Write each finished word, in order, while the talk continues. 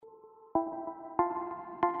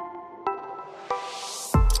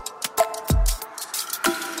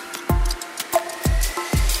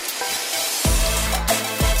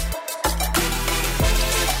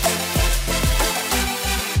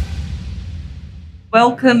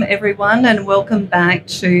Welcome everyone and welcome back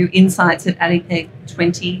to Insights at ADIPEC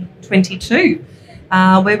 2022,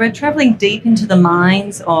 where we're travelling deep into the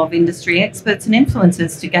minds of industry experts and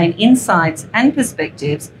influencers to gain insights and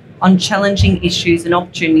perspectives on challenging issues and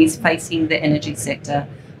opportunities facing the energy sector.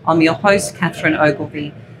 I'm your host, Catherine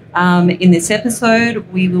Ogilvie. In this episode,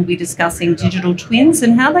 we will be discussing digital twins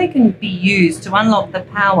and how they can be used to unlock the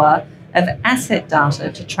power of asset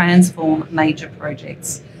data to transform major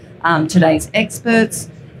projects. Today's experts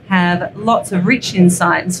have lots of rich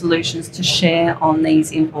insight and solutions to share on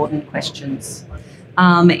these important questions.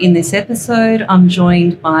 In this episode, I'm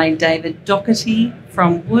joined by David Doherty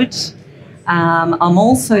from Wood. I'm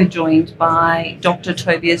also joined by Dr.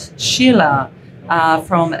 Tobias Schiller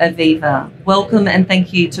from Aviva. Welcome and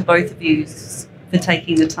thank you to both of you for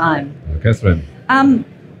taking the time. Catherine.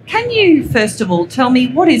 Can you, first of all, tell me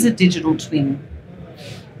what is a digital twin?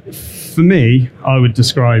 For me, I would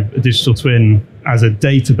describe a digital twin as a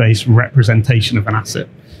database representation of an asset.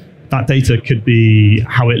 That data could be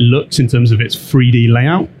how it looks in terms of its 3D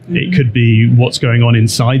layout. Mm-hmm. It could be what's going on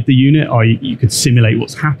inside the unit, or you could simulate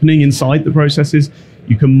what's happening inside the processes.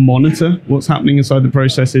 You can monitor what's happening inside the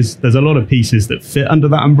processes. There's a lot of pieces that fit under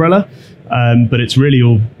that umbrella, but it's really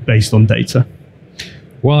all based on data.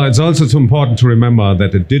 Well, it's also too important to remember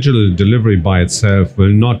that a digital delivery by itself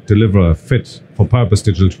will not deliver a fit-for-purpose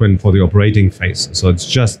digital twin for the operating phase. So it's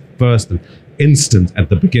just first and instant at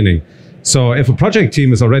the beginning. So if a project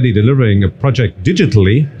team is already delivering a project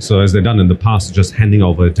digitally, so as they've done in the past, just handing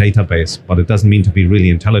over a database, but it doesn't mean to be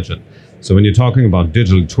really intelligent. So when you're talking about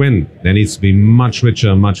digital twin, there needs to be much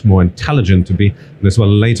richer, much more intelligent to be, and this will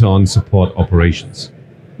later on support operations.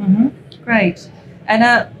 Mm-hmm. Great.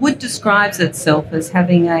 And Wood describes itself as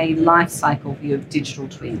having a life cycle view of digital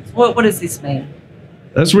twins. What does this mean?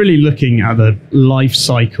 That's really looking at the life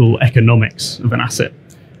cycle economics of an asset.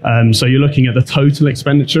 So you're looking at the total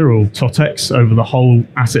expenditure, or TOTEX, over the whole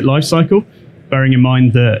asset life cycle, bearing in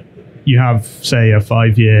mind that you have, say, a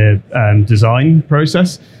 5-year design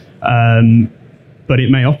process, but it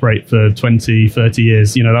may operate for 20, 30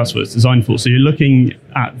 years. You know, that's what it's designed for. So you're looking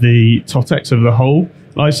at the TOTEX over the whole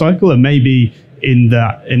life cycle, and maybe in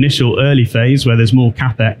that initial early phase where there's more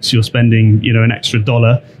capex, you're spending, you know, an extra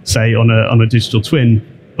dollar, say, on a digital twin.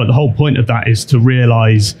 But the whole point of that is to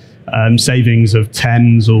realize savings of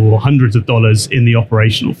tens or hundreds of dollars in the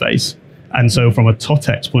operational phase. And so from a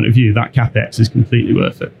TOTEX point of view, that capex is completely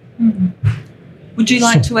worth it. Mm-hmm. Would you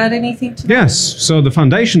like to add anything to that? Yes. So the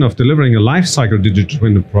foundation of delivering a life cycle digital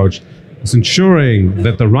twin approach is ensuring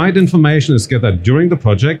that the right information is gathered during the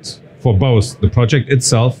project for both the project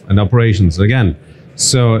itself and operations. Again,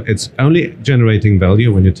 so it's only generating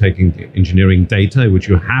value when you're taking the engineering data, which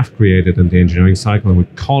you have created in the engineering cycle, and we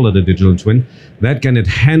call it a digital twin, that can get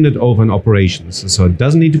handed over in operations. So it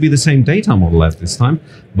doesn't need to be the same data model at this time,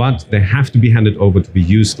 but they have to be handed over to be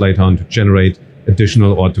used later on to generate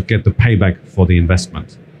additional or to get the payback for the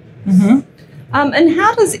investment. Mm-hmm. And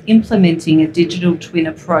how does implementing a digital twin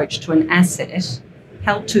approach to an asset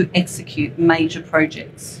help to execute major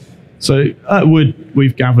projects? So at Wood,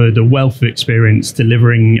 we've gathered a wealth of experience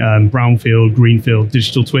delivering brownfield, greenfield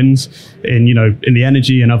digital twins in the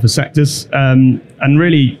energy and other sectors. And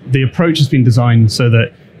really, the approach has been designed so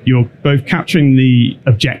that you're both capturing the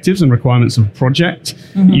objectives and requirements of a project.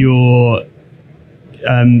 Mm-hmm. You're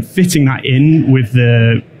fitting that in with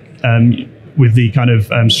the kind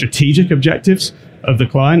of strategic objectives of the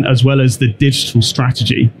client, as well as the digital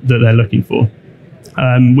strategy that they're looking for.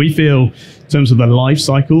 We feel, in terms of the life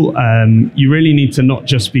cycle, you really need to not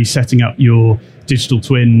just be setting up your digital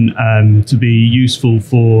twin to be useful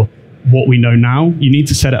for what we know now. You need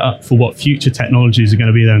to set it up for what future technologies are going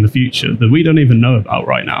to be there in the future that we don't even know about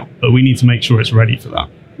right now, but we need to make sure it's ready for that.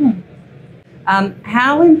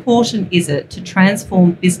 How important is it to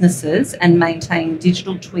transform businesses and maintain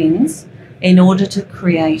digital twins in order to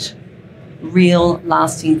create real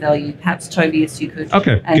lasting value? Perhaps, Tobias, you could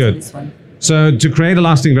answer this one. So to create a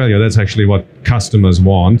lasting value, that's actually what customers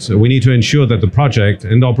want. We need to ensure that the project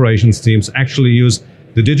and operations teams actually use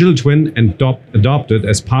the digital twin and adopt it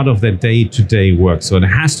as part of their day-to-day work. So it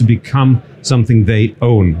has to become something they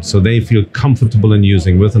own, so they feel comfortable in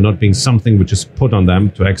using with, and not being something which is put on them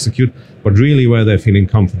to execute, but really where they're feeling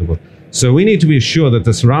comfortable. So we need to be sure that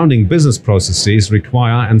the surrounding business processes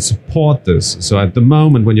require and support this. So at the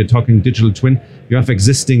moment, when you're talking digital twin, you have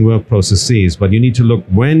existing work processes, but you need to look,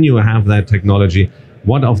 when you have that technology,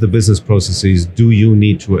 what of the business processes do you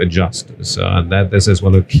need to adjust? So that is as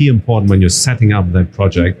well a key important when you're setting up that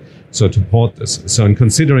project, so to support this. So in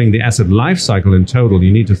considering the asset life cycle in total,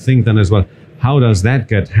 you need to think then as well, how does that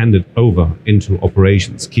get handed over into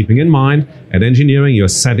operations? Keeping in mind, at engineering, you're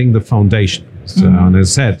setting the foundation. So, and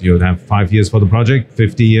as I said, you'll have 5 years for the project,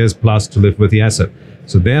 50 years plus to live with the asset.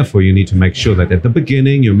 So therefore, you need to make sure that at the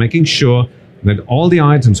beginning, you're making sure that all the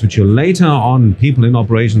items which you later on, people in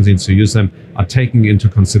operations need to use them, are taken into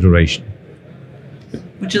consideration.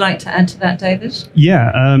 Would you like to add to that, David?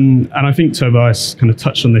 Yeah, and I think Tobias kind of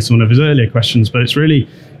touched on this in one of his earlier questions, but it's really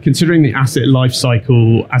considering the asset life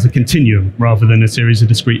cycle as a continuum rather than a series of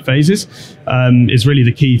discrete phases is really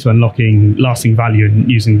the key to unlocking lasting value in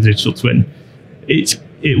using the digital twin.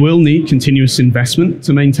 It will need continuous investment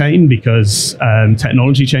to maintain because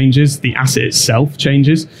technology changes, the asset itself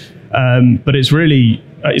changes, but it's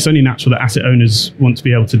only natural that asset owners want to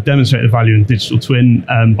be able to demonstrate the value in digital twin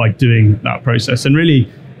by doing that process, and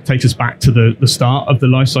really takes us back to the start of the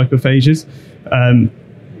life cycle phases.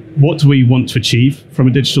 What do we want to achieve from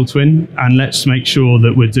a digital twin? And let's make sure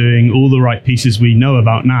that we're doing all the right pieces we know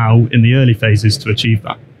about now in the early phases to achieve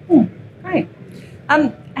that. Great.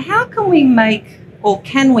 How can we make, or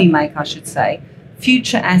can we make, I should say,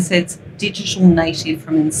 future assets digital native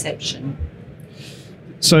from inception?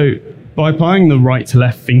 So by applying the right to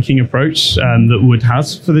left thinking approach that Wood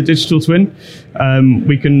has for the digital twin,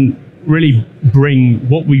 we can really bring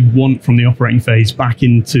what we want from the operating phase back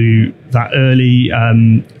into that early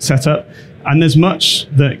setup. And there's much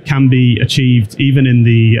that can be achieved even in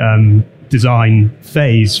the design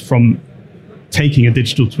phase from taking a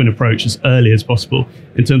digital twin approach as early as possible.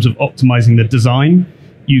 In terms of optimizing the design,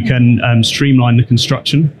 you can streamline the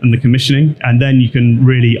construction and the commissioning, and then you can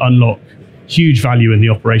really unlock huge value in the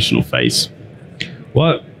operational phase.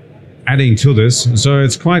 Well, adding to this, so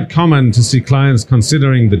it's quite common to see clients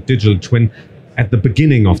considering the digital twin at the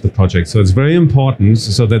beginning of the project. So it's very important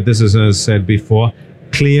so that this is, as I said before,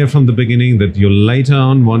 clear from the beginning that you later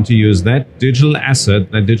on want to use that digital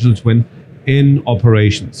asset, that digital twin, in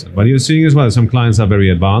operations. But you're seeing as well, some clients are very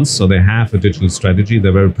advanced, so they have a digital strategy,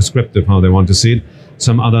 they're very prescriptive how they want to see it.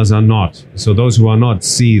 Some others are not. So those who are not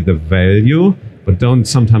see the value, but don't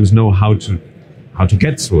sometimes know how to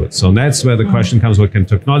get through it. So that's where the question comes, what can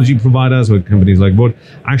technology providers, what companies like Wood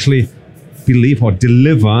actually believe or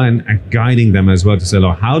deliver, and guiding them as well to say,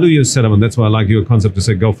 look, how do you set up? And that's why I like your concept to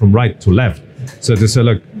say, go from right to left. So to say,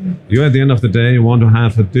 look, you at the end of the day want to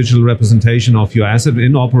have a digital representation of your asset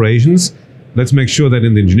in operations. Let's make sure that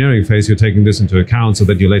in the engineering phase, you're taking this into account so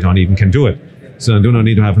that you later on even can do it. So you do not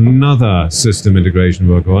need to have another system integration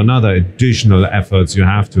work or another additional efforts you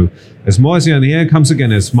have to. As more as and here comes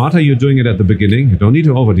again, as smarter you're doing it at the beginning, you don't need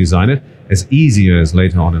to over-design it, as easier as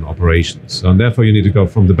later on in operations. So and therefore you need to go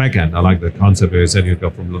from the back end. I like the concept where you said you go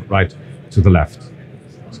from the right to the left.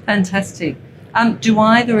 Fantastic. Do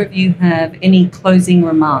either of you have any closing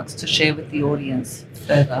remarks to share with the audience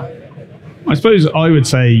further? I suppose I would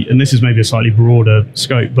say, and this is maybe a slightly broader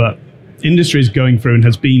scope, but industry is going through and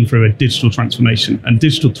has been through a digital transformation, and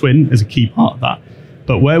digital twin is a key part of that.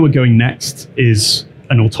 But where we're going next is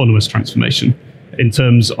an autonomous transformation in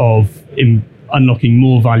terms of unlocking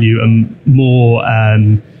more value and more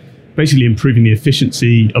basically improving the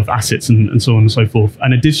efficiency of assets and so on and so forth.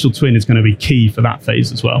 And a digital twin is going to be key for that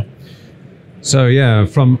phase as well. So yeah,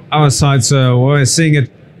 from our side, so we're seeing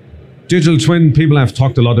it. Digital twin, people have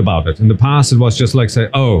talked a lot about it. In the past, it was just like say,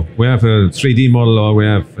 oh, we have a 3D model or we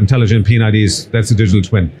have intelligent PNIDs, that's a digital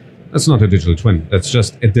twin. That's not a digital twin. That's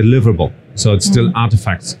just a deliverable. So it's still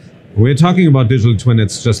artifacts. When we're talking about digital twin,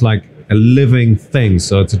 it's just like a living thing.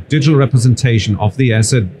 So it's a digital representation of the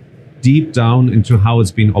asset deep down into how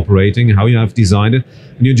it's been operating, how you have designed it.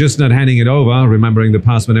 And you're just not handing it over. Remembering the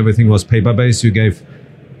past when everything was paper-based, you gave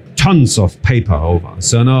tons of paper over.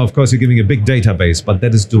 So now, of course, you're giving a big database, but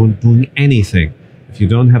that is doing anything if you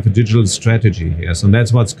don't have a digital strategy here. So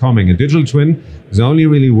that's what's coming. A digital twin is only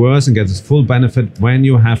really worse and gets its full benefit when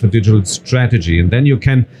you have a digital strategy. And then you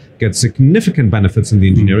can get significant benefits in the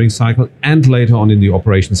engineering cycle and later on in the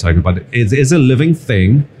operation cycle. But it is a living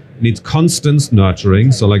thing. It needs constant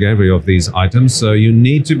nurturing. So like every of these items. So you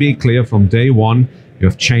need to be clear from day one. You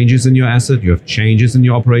have changes in your asset. You have changes in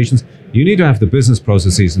your operations. You need to have the business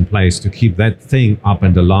processes in place to keep that thing up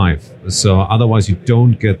and alive. So otherwise you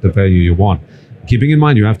don't get the value you want. Keeping in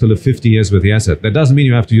mind, you have to live 50 years with the asset. That doesn't mean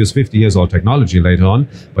you have to use 50 years old technology later on,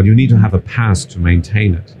 but you need to have a past to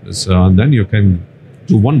maintain it. So and then you can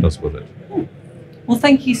do wonders with it. Well,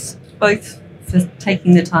 thank you both for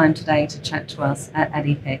taking the time today to chat to us at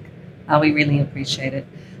ADIPEC. We really appreciate it.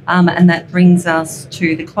 And that brings us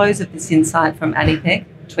to the close of this insight from ADIPEC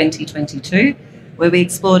 2022. Where we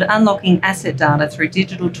explored unlocking asset data through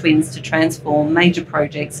digital twins to transform major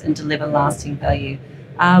projects and deliver lasting value.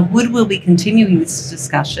 Wood will be continuing this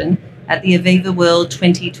discussion at the Aviva World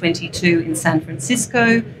 2022 in San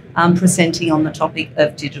Francisco, presenting on the topic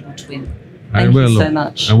of digital twin. Thank you so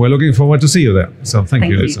much. And we're looking forward to see you there. So thank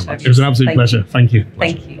you you, so much. It was an absolute pleasure. Thank you.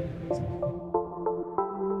 Thank you.